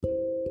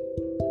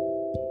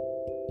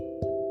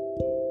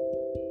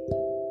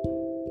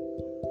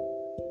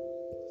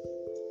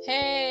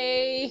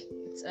Hey,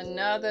 it's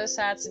another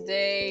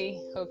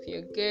Saturday. Hope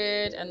you're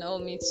good and all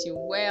meets you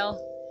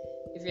well.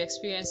 If you're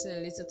experiencing a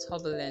little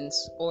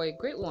turbulence or a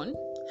great one,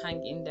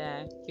 hang in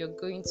there. You're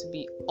going to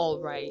be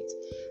all right.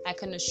 I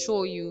can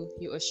assure you,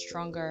 you are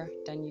stronger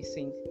than you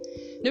think.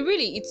 No,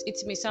 really,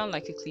 it may sound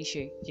like a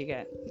cliche. You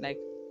get like,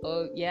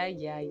 oh yeah.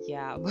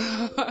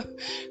 But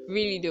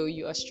really though,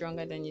 you are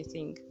stronger than you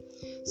think.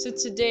 So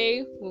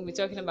today we'll be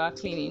talking about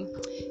cleaning.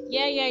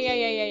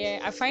 Yeah.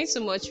 I find so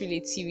much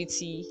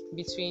relativity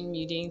between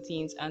mundane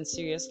things and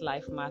serious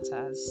life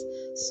matters.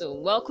 So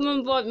welcome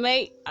on board,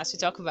 mate, as we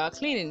talk about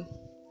cleaning.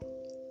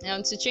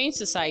 To change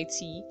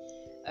society,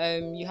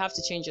 you have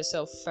to change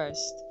yourself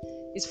first.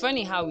 It's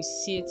funny how we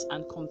sit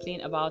and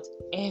complain about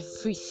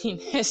everything,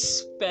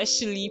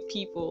 especially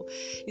people.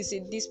 You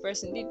say this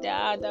person did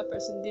that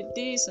person did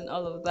this, and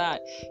all of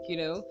that,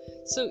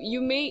 So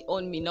you may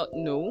or may not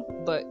know,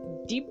 but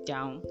deep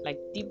down,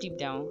 deep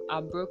down,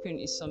 our broken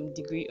is some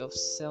degree of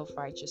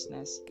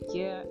self-righteousness.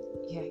 Yeah.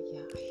 I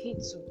hate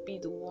to be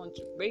the one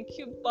to break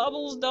your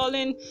bubbles,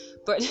 darling,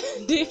 but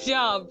deep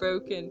down, our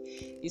broken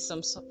is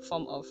some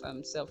form of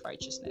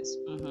self-righteousness.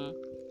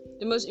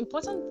 The most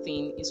important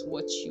thing is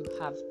what you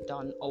have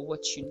done or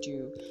what you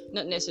do,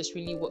 not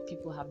necessarily what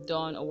people have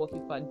done or what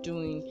people are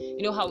doing.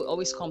 You know how we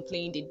always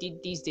complain, they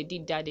did this, they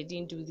did that, they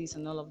didn't do this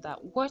and all of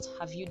that. What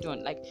have you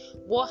done?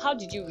 How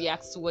did you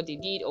react to what they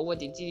did or what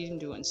they didn't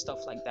do and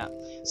stuff like that?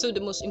 So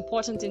the most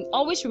important thing,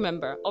 always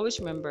remember,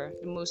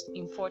 the most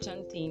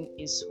important thing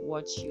is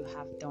what you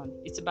have done.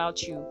 It's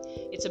about you.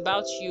 It's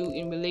about you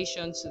in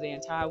relation to the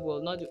entire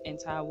world, not the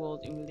entire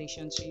world in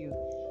relation to you.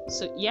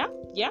 So yeah,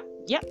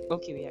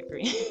 okay, we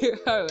agree.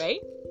 All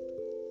right.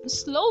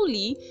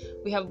 Slowly,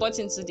 we have bought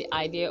into the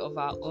idea of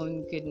our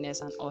own goodness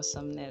and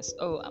awesomeness.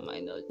 Oh, am I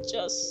not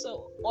just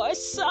so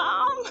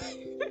awesome?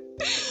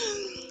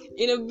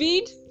 In a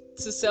bid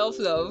to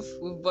self-love,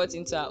 we've bought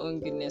into our own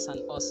goodness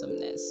and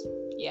awesomeness.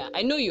 Yeah,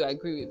 I know you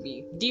agree with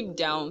me. Deep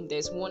down,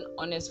 there's one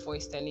honest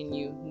voice telling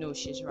you, no,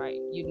 she's right.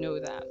 You know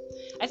that.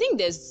 I think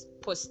there's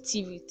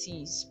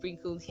positivity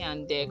sprinkled here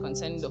and there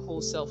concerning the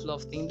whole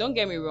self-love thing. Don't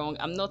get me wrong,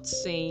 I'm not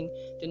saying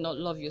do not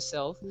love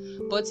yourself,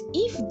 but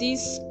if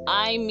this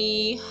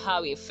me,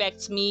 how it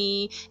affects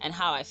me and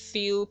how I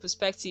feel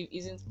perspective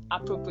isn't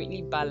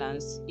appropriately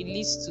balanced, it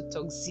leads to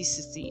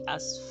toxicity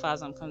as far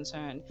as I'm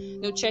concerned.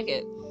 Check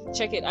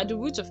it at the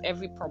root of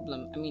every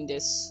problem. I mean,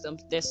 there's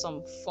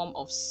some form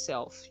of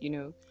self.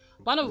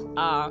 One of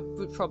our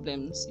root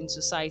problems in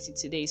society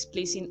today is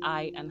placing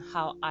I and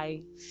how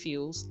I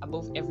feels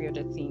above every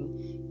other thing.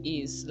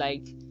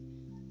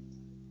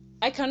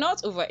 I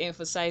cannot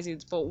overemphasize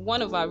it, but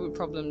one of our root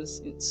problems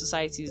in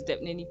society is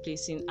definitely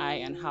placing I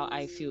and how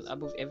I feel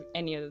above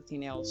any other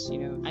thing else,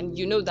 and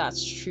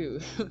that's true.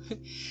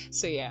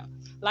 So yeah,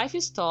 life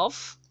is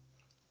tough,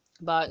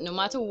 but no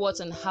matter what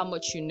and how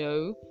much you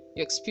know,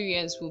 your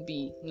experience will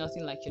be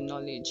nothing like your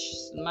knowledge.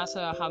 No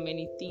matter how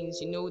many things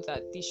you know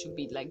that this should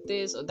be like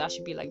this or that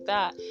should be like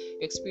that,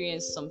 your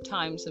experience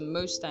sometimes and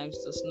most times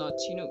does not.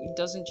 It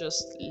doesn't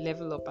just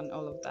level up and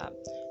all of that.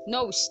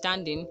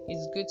 Notwithstanding,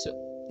 it's good to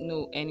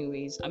know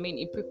anyways. I mean,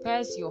 it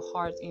prepares your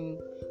heart in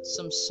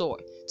some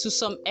sort. To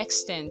some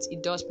extent,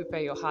 it does prepare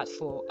your heart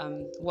for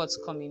what's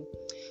coming.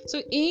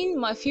 So in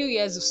my few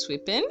years of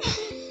sweeping,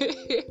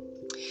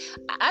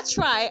 I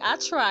try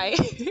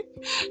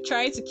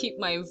trying to keep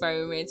my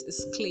environment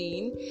as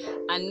clean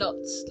and not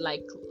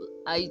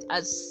I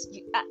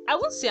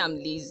won't say I'm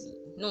lazy.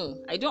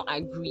 No, I don't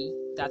agree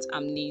that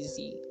I'm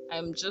lazy.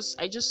 I just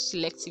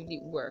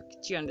selectively work.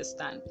 Do you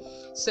understand?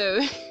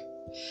 So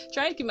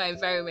trying to keep my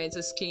environment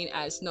as clean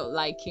as not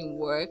liking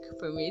work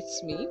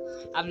permits me.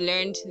 I've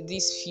learned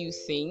these few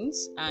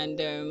things, and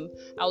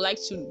I would like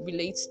to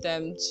relate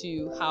them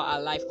to how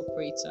our life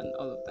operates and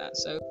all of that.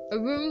 So a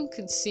room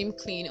could seem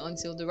clean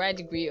until the right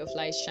degree of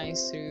light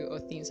shines through or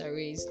things are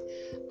raised.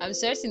 I'm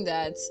certain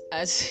that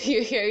as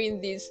you're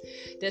hearing this,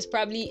 there's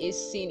probably a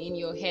scene in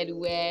your head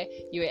where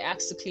you were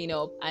asked to clean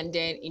up, and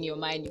then in your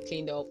mind you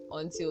cleaned up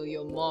until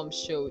your mom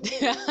showed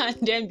and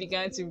then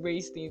began to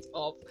raise things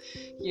up.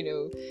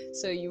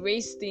 So you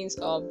raise things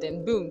up,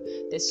 then boom,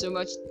 there's so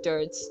much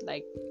dirt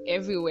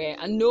everywhere,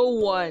 and no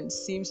one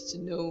seems to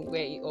know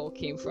where it all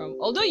came from.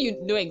 Although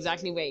you know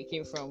exactly where it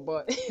came from,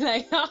 but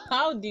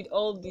how did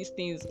all these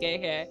things get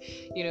here?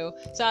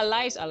 So our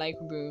lives are like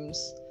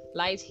rooms.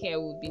 Light here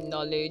would be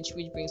knowledge,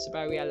 which brings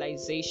about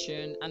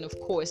realization, and of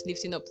course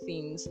lifting up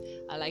things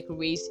like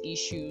raised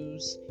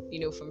issues,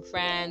 from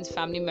friends,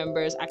 family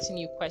members asking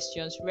you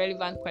questions,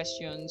 relevant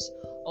questions,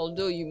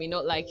 although you may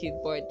not like it,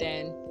 but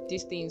then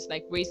these things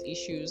like raised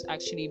issues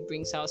actually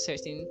brings out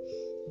certain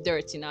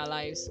dirt in our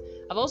lives.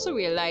 I've also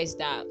realized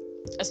that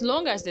as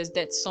long as there's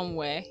dirt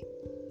somewhere,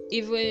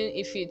 even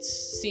if it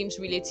seems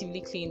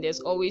relatively clean, there's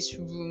always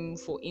room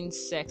for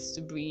insects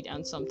to breed,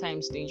 and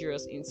sometimes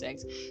dangerous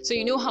insects. So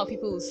you know how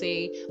people will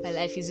say, my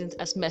life isn't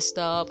as messed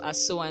up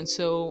as so and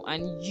so,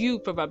 and you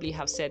probably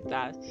have said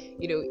that,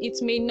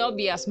 it may not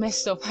be as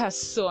messed up as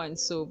so and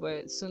so,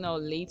 but sooner or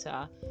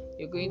later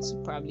you're going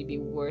to probably be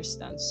worse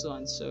than so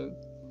and so.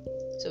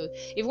 So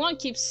if one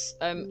keeps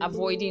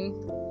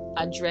avoiding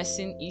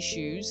addressing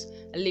issues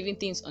and leaving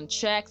things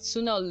unchecked,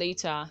 sooner or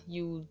later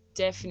you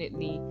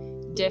definitely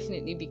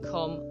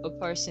become a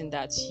person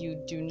that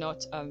you do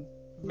not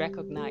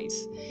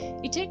recognize.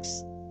 It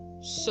takes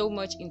so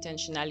much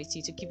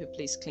intentionality to keep a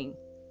place clean.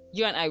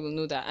 You and I will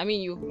know that. I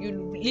mean, you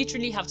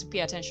literally have to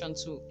pay attention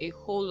to a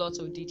whole lot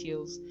of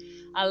details.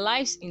 Our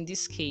lives in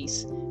this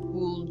case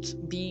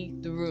would be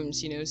the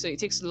rooms, so it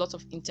takes a lot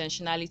of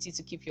intentionality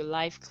to keep your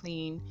life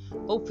clean.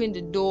 Open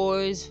the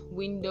doors,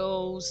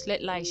 windows,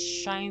 let light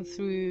shine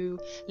through,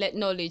 let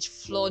knowledge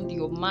flood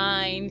your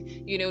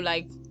mind,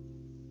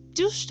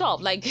 do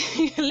stop,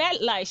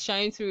 let light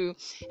shine through,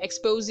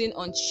 exposing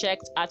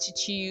unchecked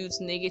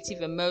attitudes,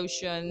 negative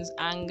emotions,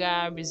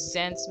 anger,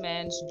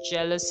 resentment,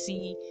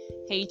 jealousy,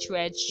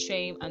 hatred,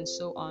 shame, and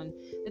so on.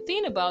 The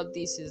thing about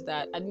this is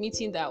that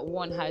admitting that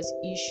one has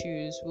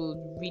issues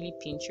will really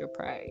pinch your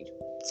pride.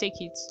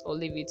 Take it or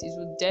leave it. It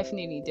will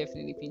definitely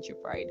pinch your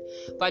pride.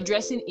 But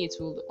addressing it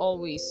will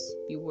always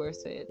be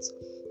worth it.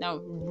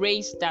 Now,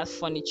 raise that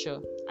furniture.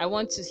 I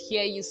want to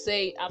hear you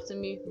say after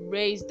me,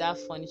 raise that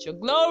furniture.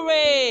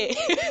 Glory!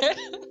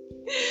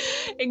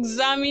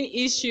 Examine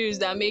issues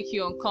that make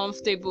you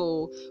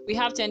uncomfortable. We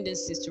have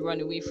tendencies to run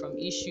away from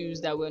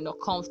issues that we're not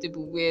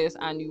comfortable with,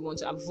 and we want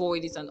to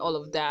avoid it and all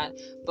of that.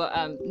 But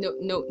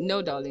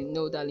no,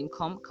 darling,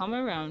 come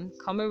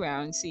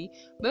around. See,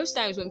 most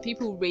times when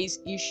people raise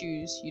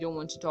issues you don't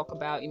want to talk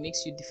about, it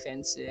makes you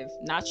defensive.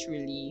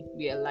 Naturally,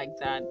 we are like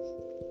that.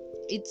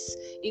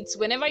 It's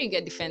whenever you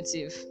get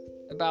defensive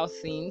about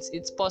things,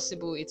 it's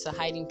possible it's a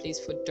hiding place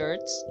for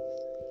dirt.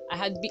 I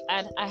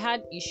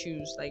had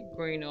issues like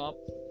growing up.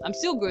 I'm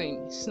still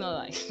growing. It's not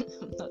like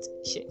I'm not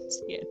ashamed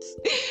yet.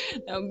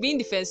 Now, being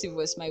defensive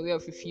was my way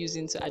of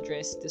refusing to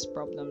address these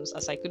problems,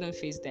 as I couldn't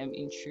face them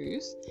in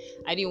truth.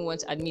 I didn't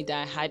want to admit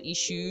that I had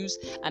issues,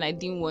 and I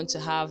didn't want to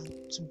have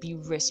to be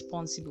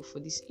responsible for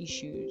these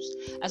issues.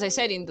 As I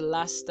said in the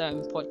last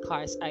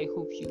podcast, I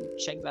hope you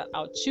check that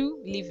out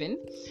too. Living.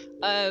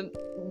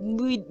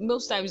 We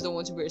most times don't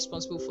want to be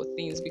responsible for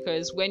things,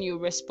 because when you're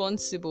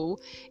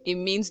responsible, it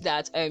means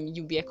that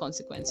you bear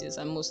consequences,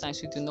 and most times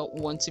we do not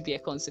want to bear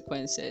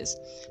consequences.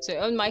 So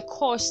on my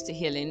course to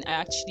healing, I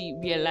actually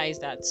realized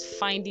that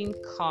finding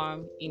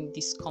calm in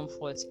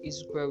discomfort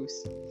is growth.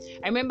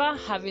 I remember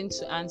having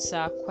to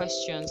answer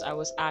questions I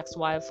was asked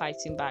while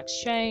fighting back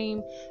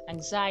shame,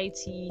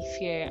 anxiety,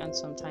 fear, and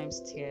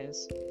sometimes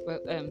tears.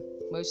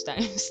 Most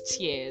times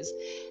tears.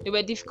 They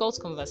were difficult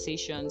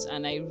conversations,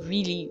 and I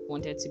really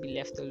wanted to be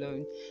left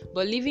alone.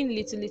 But leaving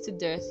little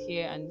dirt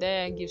here and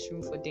there gives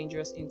room for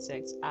dangerous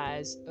insects,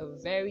 as a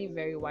very,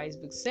 very wise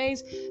book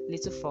says,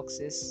 little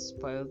foxes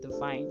spoil the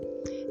vine.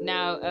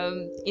 Now,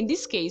 in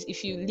this case,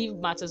 if you leave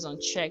matters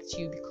unchecked,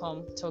 you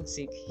become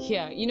toxic.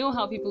 Yeah, you know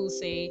how people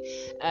say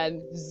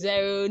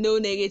zero, no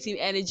negative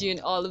energy and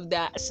all of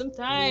that.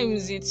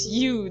 Sometimes it's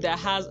you that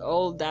has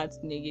all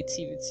that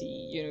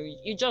negativity.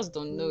 You just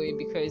don't know it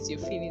because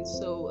you're feeling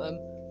so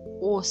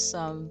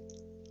awesome.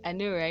 I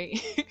know, right?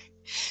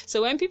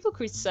 So when people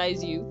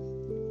criticize you,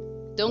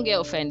 don't get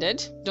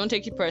offended. Don't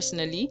take it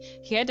personally.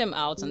 Hear them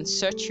out and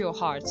search your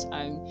heart.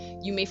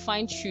 You may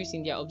find truth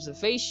in their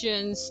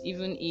observations,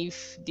 even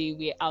if they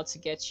were out to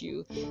get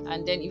you.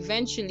 And then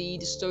eventually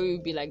the story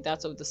will be like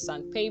that of the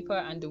sandpaper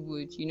and the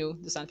wood.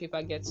 The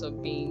sandpaper gets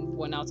up being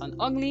worn out and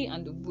ugly,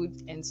 and the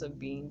wood ends up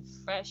being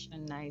fresh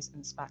and nice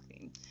and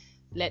sparkling.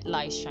 Let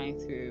light shine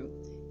through.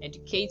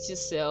 Educate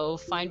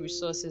yourself, find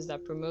resources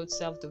that promote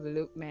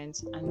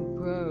self-development, and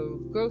grow.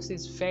 Growth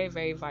is very,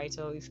 very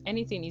vital. If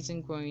anything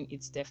isn't growing,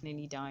 it's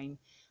definitely dying.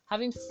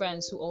 Having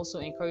friends who also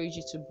encourage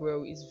you to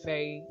grow is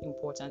very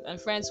important,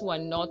 and friends who are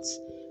not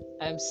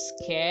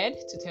scared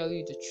to tell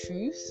you the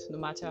truth, no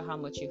matter how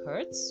much it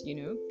hurts.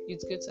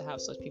 It's good to have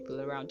such people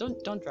around.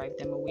 Don't drive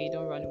them away.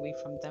 Don't run away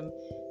from them.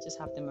 Just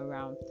have them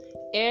around.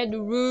 Air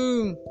the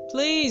room,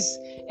 please.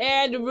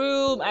 Air the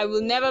room. I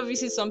will never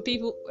visit some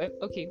people.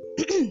 Okay.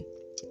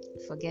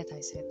 Forget I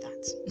said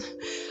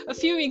that. A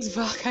few weeks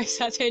back, I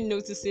started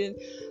noticing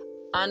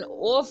an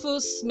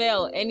awful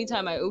smell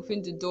anytime I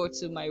opened the door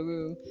to my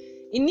room.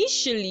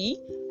 Initially,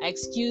 I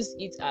excused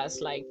it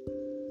as like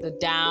the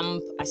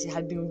damp, as it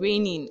had been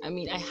raining. I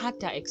mean, I had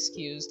that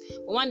excuse.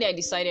 But one day I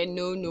decided,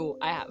 no,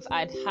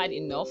 I'd had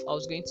enough. I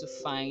was going to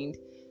find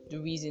the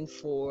reason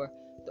for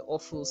the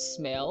awful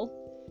smell.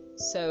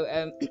 So,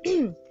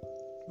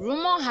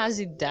 rumor has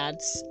it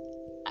that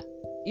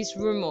it's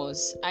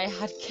rumors. I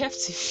had kept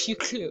a few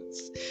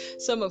clothes,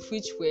 some of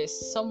which were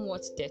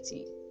somewhat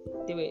dirty.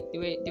 they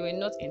were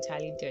not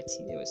entirely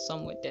dirty. They were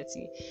somewhat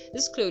dirty.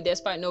 This clothes,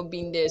 despite not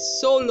being there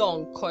so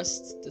long,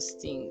 caused the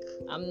stink.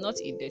 I'm not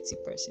a dirty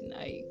person.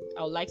 I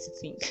would like to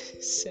think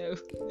so.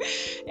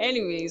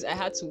 Anyways, I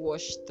had to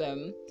wash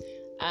them.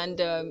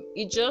 And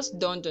it just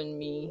dawned on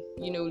me,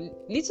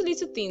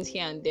 little things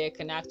here and there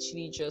can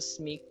actually just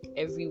make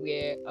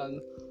everywhere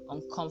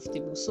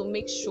uncomfortable. So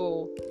make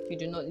sure you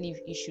do not leave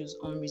issues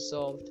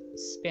unresolved.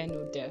 Spare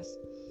no death.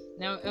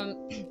 Now,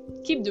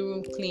 keep the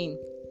room clean.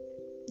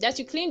 That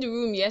you cleaned the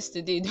room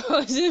yesterday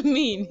doesn't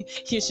mean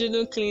you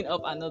shouldn't clean up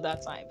another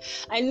time.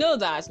 I know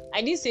that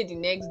I didn't say the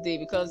next day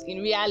because in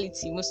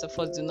reality, most of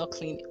us do not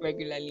clean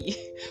regularly.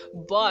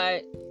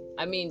 But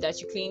I mean, that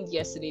you cleaned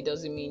yesterday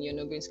doesn't mean you're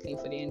not going to clean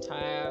for the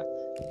entire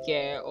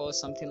year or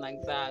something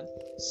like that.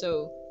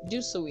 So do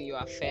so with your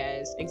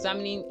affairs,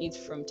 examining it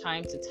from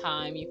time to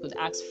time. You could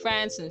ask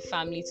friends and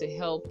family to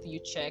help you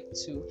check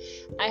too.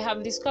 I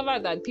have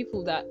discovered that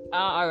people that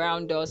are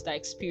around us, that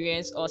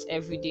experience us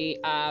every day,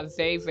 are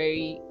very,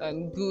 very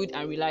good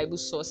and reliable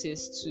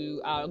sources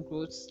to our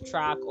growth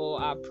track or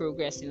our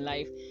progress in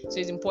life. So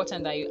it's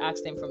important that you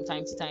ask them from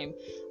time to time.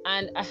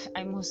 And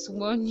I must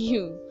warn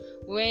you,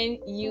 when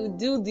you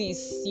do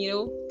this,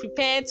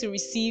 prepare to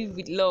receive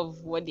with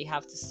love what they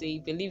have to say,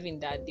 believing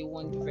that they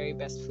want the very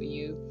best for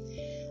you.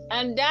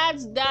 And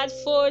that's that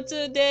for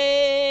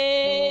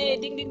today.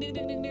 Ding, ding, ding,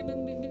 ding, ding, ding,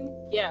 ding,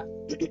 ding. Yeah.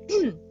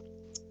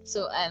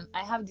 So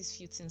I have these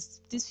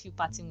few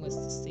parting words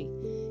to say.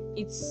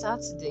 It's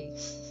Saturday,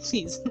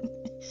 please.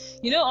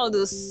 All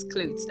those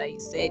clothes that you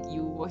said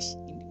you wash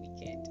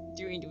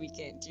during the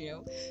weekend.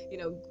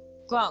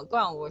 Go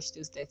and wash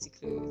those dirty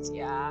clothes.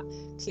 Yeah,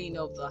 clean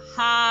up the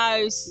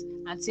house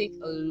and take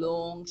a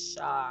long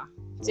shower.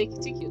 Take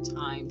your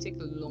time, take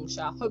a long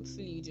shower.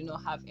 Hopefully you do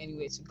not have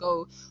anywhere to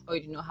go or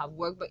you do not have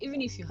work, but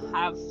even if you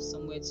have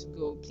somewhere to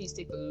go, please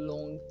take a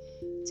long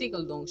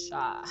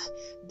shower.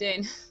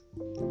 Then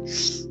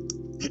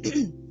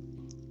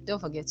don't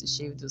forget to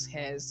shave those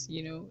hairs.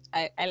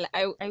 I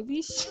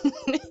wish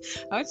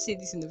I would say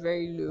this in a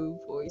very low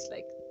voice,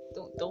 like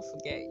don't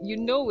forget.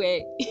 Where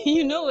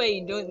you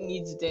don't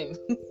need them.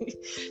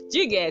 Do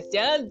you get?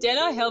 They're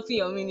not helping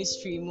your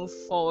ministry move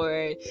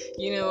forward.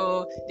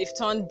 They've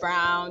turned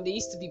brown. They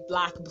used to be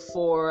black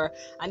before,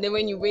 and then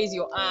when you raise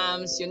your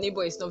arms, your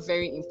neighbor is not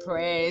very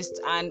impressed.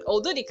 And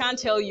although they can't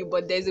tell you,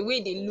 but there's a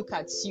way they look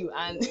at you.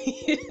 And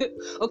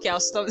okay, I'll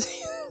stop.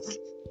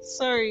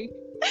 Sorry.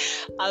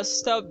 I'll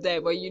stop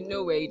there, but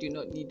where you do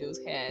not need those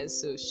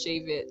hairs. So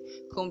shave it,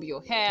 comb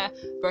your hair,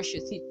 brush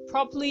your teeth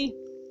properly.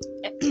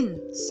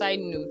 Side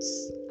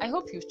notes, I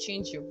hope you've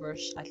changed your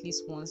brush at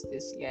least once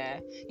this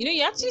year.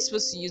 You're actually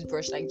supposed to use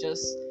brush like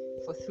just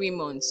for 3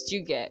 months, do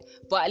you get?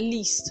 But at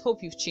least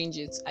hope you've changed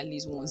it at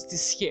least once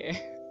this year.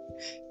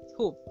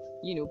 Hope,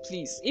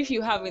 please, if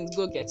you haven't,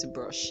 go get a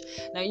brush.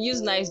 Now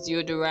use nice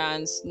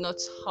deodorants, not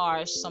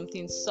harsh,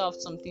 something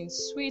soft, something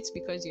sweet,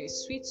 because you're a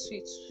sweet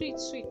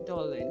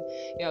darling.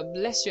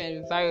 Bless your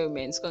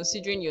environment,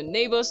 considering your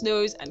neighbor's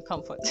nose and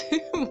comfort.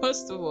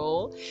 Most of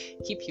all,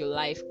 keep your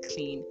life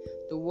clean.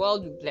 The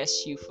world will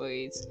bless you for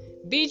it.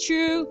 Be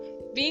true,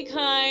 be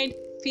kind,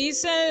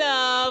 peace and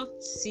love.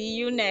 See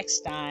you next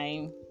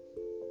time.